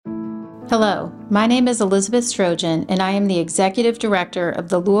Hello, my name is Elizabeth Strojan, and I am the Executive Director of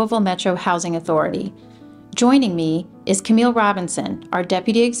the Louisville Metro Housing Authority. Joining me is Camille Robinson, our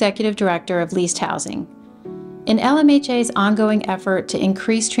Deputy Executive Director of Leased Housing. In LMHA's ongoing effort to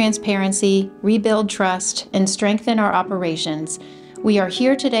increase transparency, rebuild trust, and strengthen our operations, we are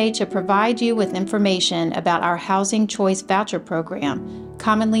here today to provide you with information about our Housing Choice Voucher Program,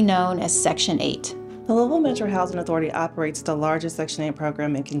 commonly known as Section 8. The Louisville Metro Housing Authority operates the largest Section 8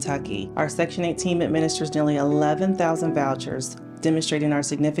 program in Kentucky. Our Section 8 team administers nearly 11,000 vouchers, demonstrating our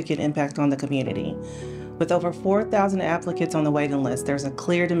significant impact on the community. With over 4,000 applicants on the waiting list, there's a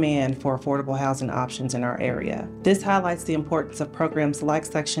clear demand for affordable housing options in our area. This highlights the importance of programs like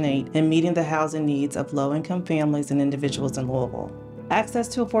Section 8 in meeting the housing needs of low-income families and individuals in Louisville. Access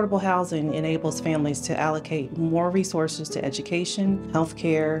to affordable housing enables families to allocate more resources to education,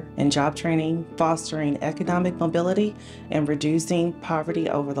 healthcare, and job training, fostering economic mobility and reducing poverty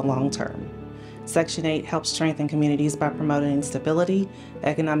over the long term. Section 8 helps strengthen communities by promoting stability,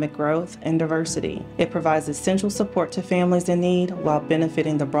 economic growth, and diversity. It provides essential support to families in need while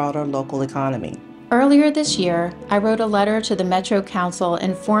benefiting the broader local economy. Earlier this year, I wrote a letter to the Metro Council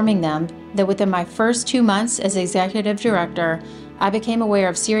informing them that within my first 2 months as Executive Director, I became aware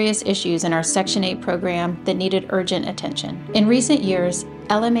of serious issues in our Section 8 program that needed urgent attention. In recent years,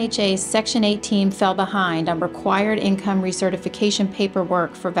 LMHA's Section 8 team fell behind on required income recertification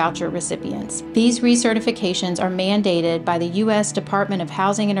paperwork for voucher recipients. These recertifications are mandated by the U.S. Department of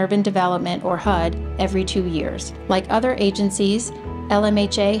Housing and Urban Development, or HUD, every 2 years. Like other agencies,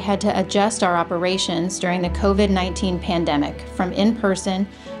 LMHA had to adjust our operations during the COVID-19 pandemic from in-person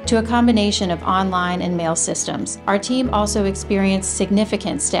to a combination of online and mail systems. Our team also experienced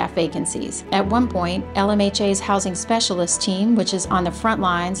significant staff vacancies. At one point, LMHA's housing specialist team, which is on the front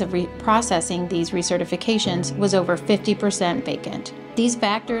lines of processing these recertifications, was over 50% vacant. These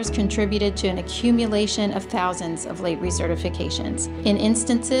factors contributed to an accumulation of thousands of late recertifications. In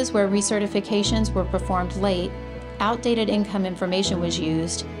instances where recertifications were performed late, outdated income information was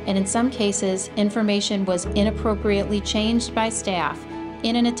used, and in some cases, information was inappropriately changed by staff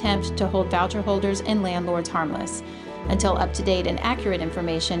in an attempt to hold voucher holders and landlords harmless, until up-to-date and accurate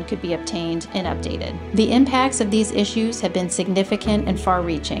information could be obtained and updated. The impacts of these issues have been significant and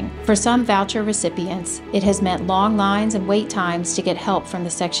far-reaching. For some voucher recipients, it has meant long lines and wait times to get help from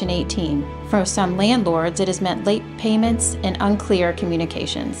the Section 8 team. For some landlords, it has meant late payments and unclear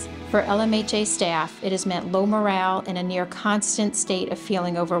communications. For LMHA staff, it has meant low morale and a near constant state of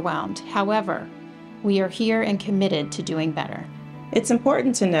feeling overwhelmed. However, we are here and committed to doing better. It's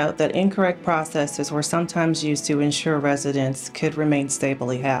important to note that incorrect processes were sometimes used to ensure residents could remain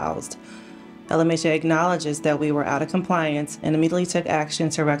stably housed. LMHA acknowledges that we were out of compliance and immediately took action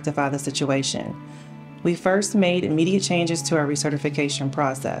to rectify the situation. We first made immediate changes to our recertification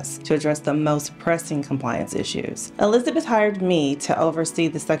process to address the most pressing compliance issues. Elizabeth hired me to oversee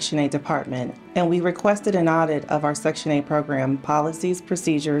the Section 8 department, and we requested an audit of our Section 8 program policies,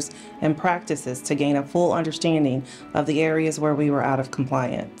 procedures, and practices to gain a full understanding of the areas where we were out of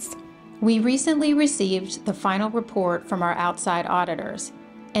compliance. We recently received the final report from our outside auditors,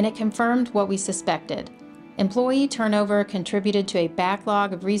 and it confirmed what we suspected. Employee turnover contributed to a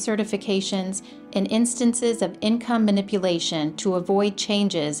backlog of recertifications and instances of income manipulation to avoid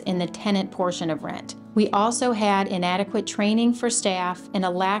changes in the tenant portion of rent. We also had inadequate training for staff and a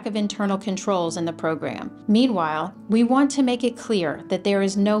lack of internal controls in the program. Meanwhile, we want to make it clear that there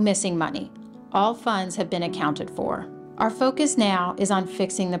is no missing money. All funds have been accounted for. Our focus now is on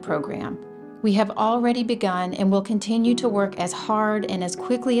fixing the program. We have already begun and will continue to work as hard and as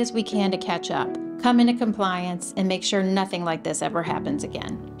quickly as we can to catch up, come into compliance, and make sure nothing like this ever happens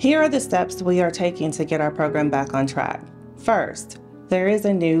again. Here are the steps we are taking to get our program back on track. First, there is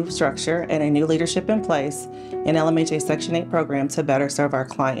a new structure and a new leadership in place in LMHA Section 8 program to better serve our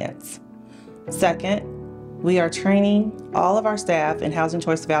clients. Second, we are training all of our staff in Housing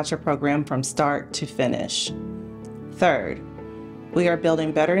Choice Voucher program from start to finish. Third, we are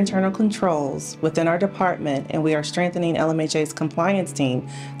building better internal controls within our department, and we are strengthening LMHA's compliance team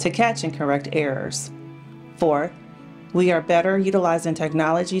to catch and correct errors. Fourth, we are better utilizing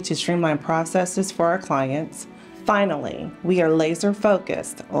technology to streamline processes for our clients. Finally, we are laser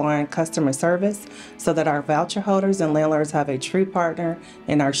focused on customer service so that our voucher holders and landlords have a true partner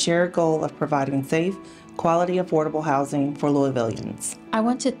in our shared goal of providing safe, quality, affordable housing for Louisvillians. I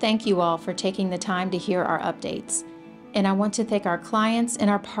want to thank you all for taking the time to hear our updates. And I want to thank our clients and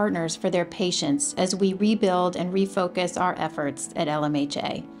our partners for their patience as we rebuild and refocus our efforts at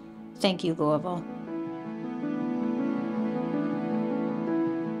LMHA. Thank you, Louisville.